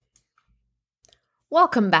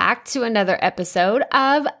Welcome back to another episode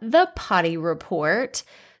of the Potty Report.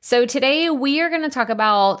 So today we are going to talk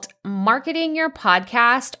about marketing your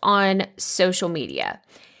podcast on social media.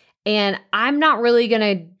 And I'm not really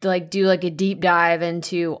going to do a deep dive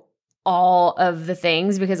into all of the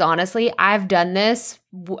things because honestly, I've done this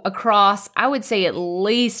across, I would say at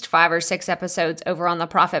least 5 or 6 episodes over on the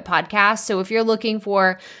Profit Podcast. So if you're looking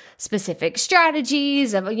for specific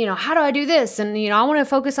strategies of, how do I do this? And, I want to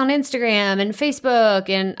focus on Instagram and Facebook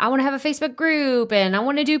and I want to have a Facebook group and I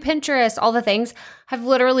want to do Pinterest, all the things. I've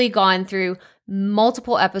literally gone through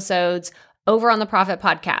multiple episodes over on the Profit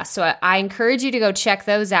Podcast. So I encourage you to go check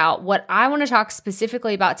those out. What I want to talk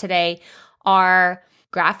specifically about today are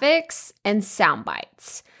graphics and sound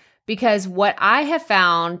bites. Because what I have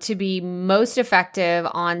found to be most effective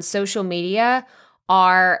on social media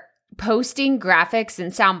are posting graphics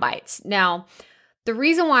and sound bites. Now, the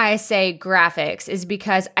reason why I say graphics is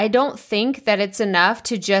because I don't think that it's enough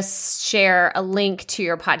to just share a link to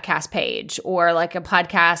your podcast page or like a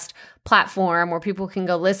podcast platform where people can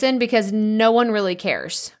go listen because no one really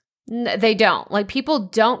cares. They don't. People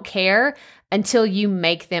don't care until you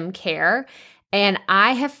make them care. And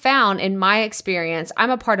I have found in my experience, I'm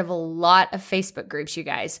a part of a lot of Facebook groups, you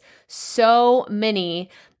guys, so many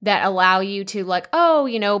that allow you to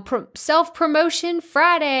self-promotion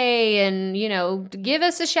Friday and, give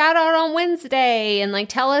us a shout out on Wednesday and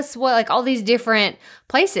tell us what, all these different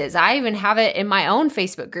places. I even have it in my own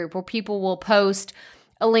Facebook group where people will post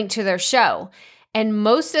a link to their show. And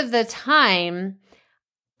most of the time,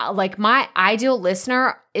 my ideal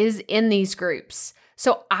listener is in these groups.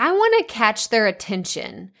 So I want to catch their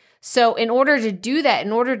attention. So in order to do that,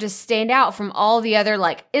 in order to stand out from all the other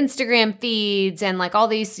Instagram feeds and all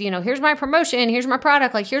these, here's my promotion, here's my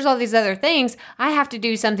product, here's all these other things, I have to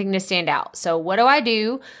do something to stand out. So what do I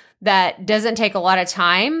do that doesn't take a lot of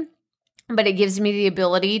time, but it gives me the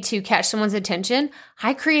ability to catch someone's attention?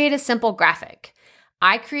 I create a simple graphic.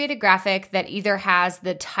 I create a graphic that either has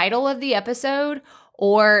the title of the episode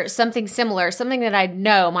or something similar, something that I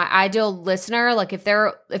know my ideal listener, if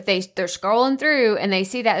they're scrolling through and they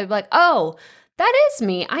see that, they're like, oh, that is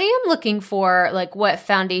me. I am looking for what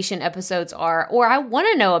foundation episodes are, or I want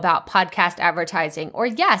to know about podcast advertising, or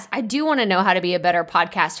yes, I do want to know how to be a better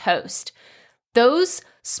podcast host. Those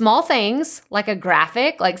small things, like a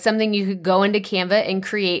graphic, something you could go into Canva and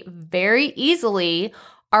create very easily,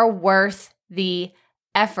 are worth the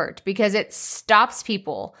effort because it stops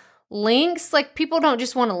people. Links, people don't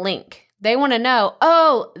just want to link. They want to know,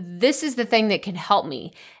 oh, this is the thing that can help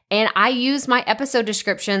me. And I use my episode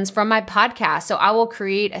descriptions from my podcast. So I will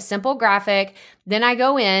create a simple graphic. Then I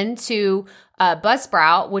go into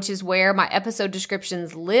Buzzsprout, which is where my episode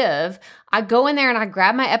descriptions live. I go in there and I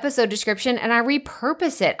grab my episode description and I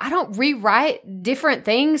repurpose it. I don't rewrite different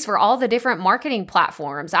things for all the different marketing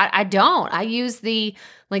platforms. I don't. I use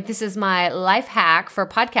this is my life hack for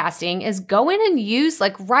podcasting, is go in and use,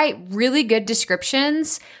 write really good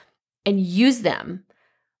descriptions and use them.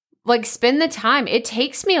 Spend the time. It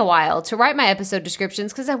takes me a while to write my episode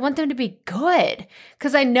descriptions because I want them to be good.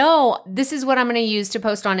 Because I know this is what I'm going to use to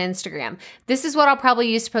post on Instagram. This is what I'll probably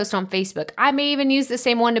use to post on Facebook. I may even use the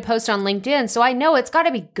same one to post on LinkedIn. So I know it's got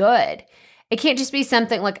to be good. It can't just be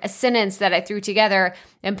something like a sentence that I threw together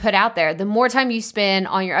and put out there. The more time you spend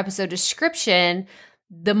on your episode description,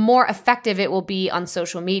 the more effective it will be on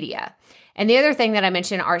social media. And the other thing that I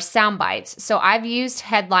mentioned are sound bites. So I've used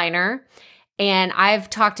Headliner. And I've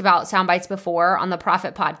talked about sound bites before on the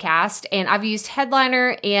Profit Podcast, and I've used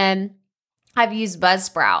Headliner and I've used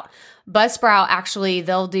Buzzsprout. Buzzsprout, actually,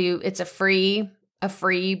 it's a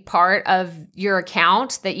free part of your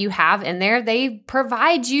account that you have in there. They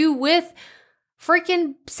provide you with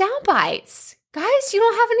freaking sound bites. Guys, you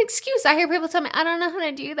don't have an excuse. I hear people tell me, I don't know how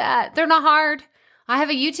to do that. They're not hard. I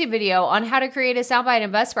have a YouTube video on how to create a soundbite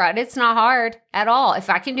in Buzzsprout. It's not hard at all.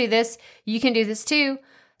 If I can do this, you can do this too.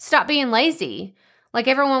 Stop being lazy.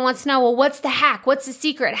 Everyone wants to know, well, what's the hack? What's the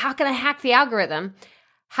secret? How can I hack the algorithm?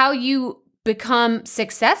 How you become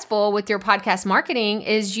successful with your podcast marketing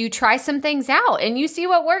is you try some things out and you see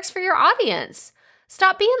what works for your audience.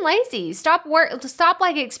 Stop being lazy. Stop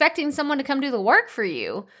expecting someone to come do the work for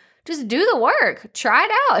you. Just do the work. Try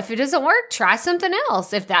it out. If it doesn't work, try something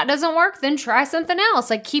else. If that doesn't work, then try something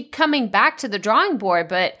else. Keep coming back to the drawing board,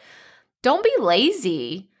 but don't be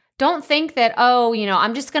lazy. Don't think that,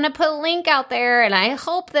 I'm just going to put a link out there and I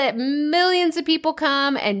hope that millions of people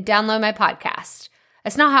come and download my podcast.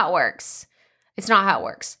 That's not how it works. It's not how it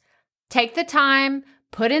works. Take the time,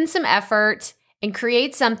 put in some effort, and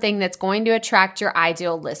create something that's going to attract your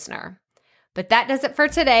ideal listener. But that does it for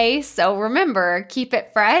today. So remember, keep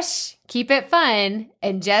it fresh, keep it fun,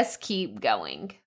 and just keep going.